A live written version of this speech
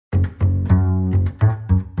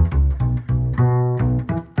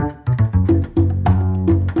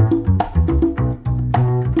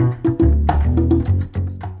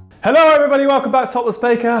Hello everybody, welcome back to Topless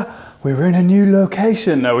Baker. We're in a new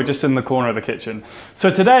location. No, we're just in the corner of the kitchen.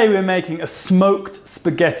 So today we're making a smoked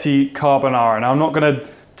spaghetti carbonara. Now I'm not gonna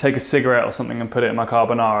take a cigarette or something and put it in my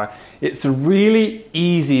carbonara. It's a really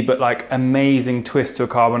easy but like amazing twist to a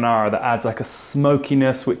carbonara that adds like a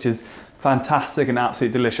smokiness which is fantastic and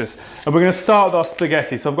absolutely delicious. And we're gonna start with our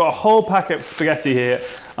spaghetti. So I've got a whole packet of spaghetti here.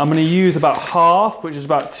 I'm gonna use about half, which is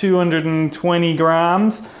about 220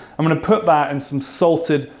 grams. I'm gonna put that in some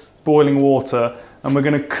salted boiling water, and we're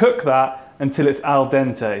going to cook that until it's al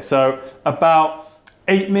dente. So about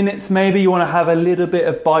 8 minutes maybe. You want to have a little bit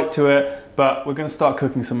of bite to it, but we're going to start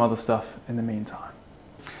cooking some other stuff in the meantime.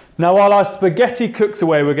 Now while our spaghetti cooks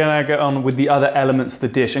away, we're going to get on with the other elements of the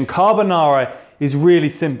dish. And carbonara is really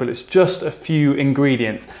simple. It's just a few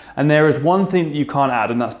ingredients, and there is one thing that you can't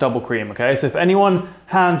add, and that's double cream. Okay, so if anyone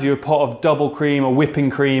hands you a pot of double cream or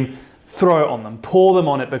whipping cream, throw it on them, pour them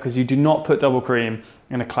on it, because you do not put double cream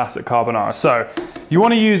in a classic carbonara. So you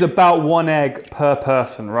want to use about 1 egg per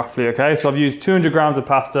person roughly, okay? So I've used 200 grams of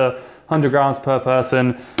pasta, 100 grams per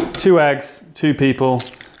person, 2 eggs, 2 people.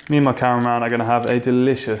 Me and my cameraman are gonna have a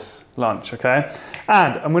delicious lunch, okay?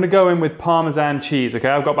 And I'm gonna go in with Parmesan cheese, okay?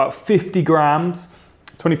 I've got about 50 grams,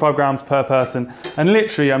 25 grams per person, and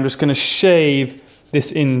literally I'm just gonna shave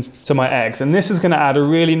this into my eggs. And this is gonna add a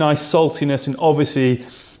really nice saltiness and obviously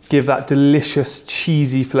give that delicious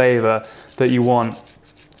cheesy flavor that you want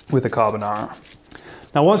with a carbonara.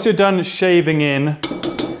 Now once you're done shaving in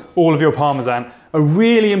all of your Parmesan, a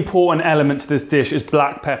really important element to this dish is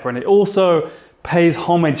black pepper, and it also pays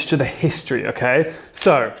homage to the history, okay?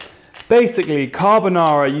 So basically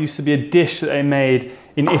carbonara used to be a dish that they made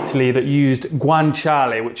in Italy that used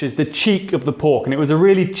guanciale, which is the cheek of the pork, and it was a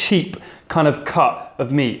really cheap kind of cut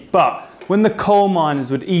of meat. But when the coal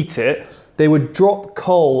miners would eat it, they would drop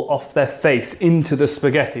coal off their face into the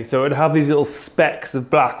spaghetti, so it would have these little specks of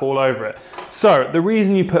black all over it. So the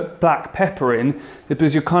reason you put black pepper in is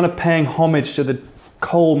because you're kind of paying homage to the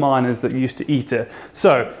coal miners that used to eat it.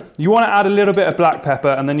 So you want to add a little bit of black pepper,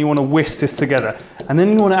 and then you want to whisk this together, and then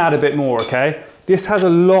you want to add a bit more, okay? This has a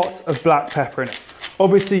lot of black pepper in it.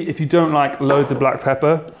 Obviously, if you don't like loads of black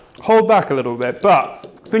pepper, hold back a little bit, but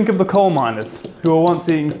think of the coal miners who were once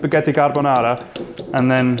eating spaghetti carbonara and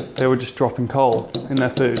then they were just dropping coal in their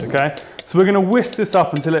food, okay? So we're gonna whisk this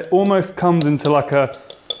up until it almost comes into like a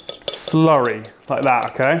slurry, like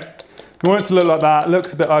that, okay? You want it to look like that. It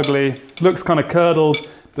looks a bit ugly, looks kind of curdled,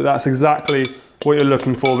 but that's exactly what you're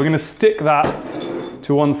looking for. We're gonna stick that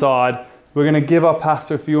to one side. We're gonna give our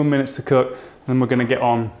pasta a few more minutes to cook, and then we're gonna get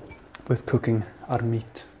on with cooking our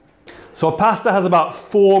meat. So our pasta has about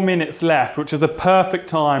 4 minutes left, which is the perfect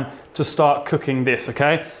time to start cooking this,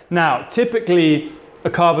 okay? Now, typically a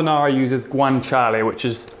carbonara uses guanciale, which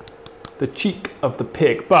is the cheek of the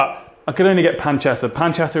pig, but I could only get pancetta.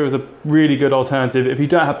 Pancetta is a really good alternative. If you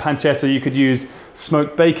don't have pancetta, you could use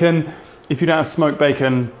smoked bacon. If you don't have smoked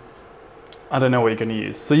bacon, I don't know what you're gonna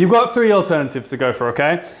use. So you've got 3 alternatives to go for,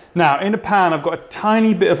 okay? Now, in a pan, I've got a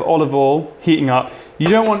tiny bit of olive oil heating up. You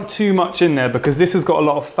don't want too much in there because this has got a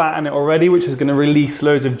lot of fat in it already, which is gonna release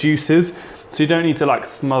loads of juices. So you don't need to like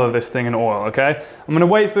smother this thing in oil, okay? I'm gonna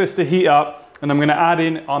wait for this to heat up, and I'm gonna add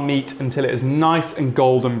in our meat until it is nice and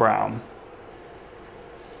golden brown.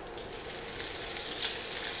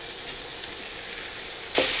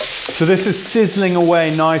 So this is sizzling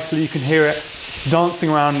away nicely. You can hear it dancing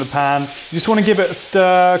around in the pan. You just want to give it a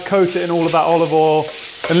stir, coat it in all of that olive oil,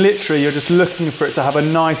 and literally you're just looking for it to have a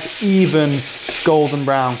nice even golden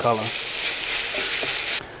brown color.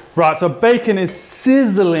 Right, so bacon is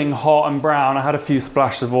sizzling hot and brown. I had a few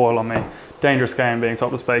splashes of oil on me. Dangerous game being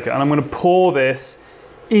Topless Baker. And I'm going to pour this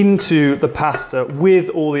into the pasta with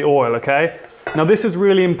all the oil, okay? Now this is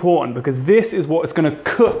really important because this is what is going to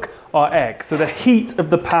cook our eggs. So the heat of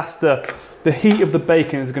the pasta, the heat of the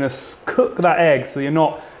bacon is going to cook that egg, so you're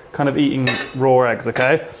not kind of eating raw eggs,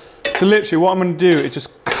 okay? So literally what I'm going to do is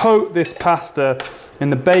just coat this pasta in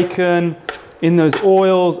the bacon, in those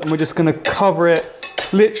oils, and we're just going to cover it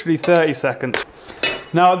literally 30 seconds.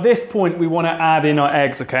 Now at this point we want to add in our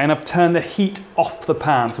eggs, okay? And I've turned the heat off the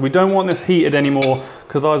pan, so we don't want this heated anymore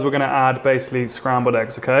because otherwise we're going to add basically scrambled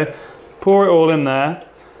eggs, okay? Pour it all in there,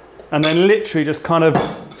 and then literally just kind of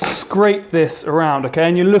scrape this around, okay?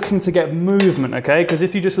 And you're looking to get movement, okay? Because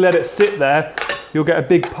if you just let it sit there, you'll get a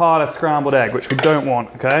big pile of scrambled egg, which we don't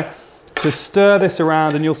want, okay? So stir this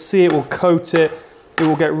around and you'll see it will coat it. It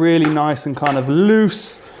will get really nice and kind of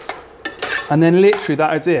loose. And then literally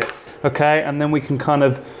that is it, okay? And then we can kind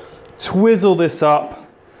of twizzle this up,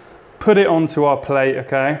 put it onto our plate,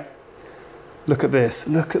 okay? Look at this.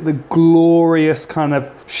 Look at the glorious kind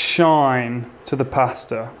of shine to the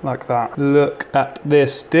pasta, like that. Look at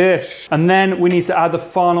this dish. And then we need to add the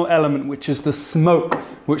final element, which is the smoke,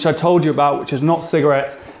 which I told you about, which is not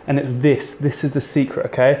cigarettes, and it's this. This is the secret,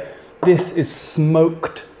 okay? This is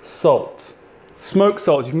smoked salt. Smoked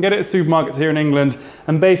salt, you can get it at supermarkets here in England,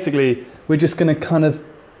 and basically we're just gonna kind of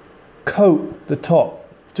coat the top,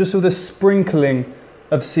 just with a sprinkling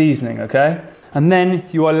of seasoning, okay? And then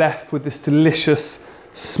you are left with this delicious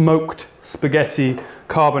smoked spaghetti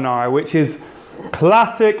carbonara, which is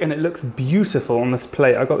classic and it looks beautiful on this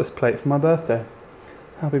plate. I got this plate for my birthday.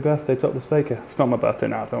 Happy birthday, Topless Baker. It's not my birthday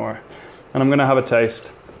now, don't worry. And I'm gonna have a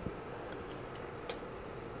taste.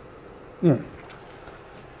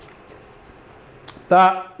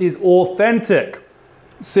 That is authentic.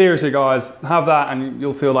 Seriously, guys, have that and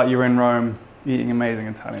you'll feel like you're in Rome eating amazing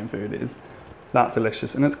Italian food. It is that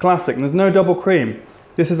delicious, and it's classic, and there's no double cream.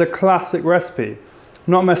 This is a classic recipe.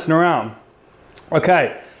 I'm not messing around.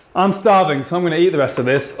 Okay, I'm starving, so I'm gonna eat the rest of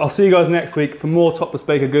this. I'll see you guys next week for more Topless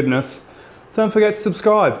Baker goodness. Don't forget to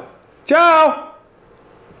subscribe. Ciao!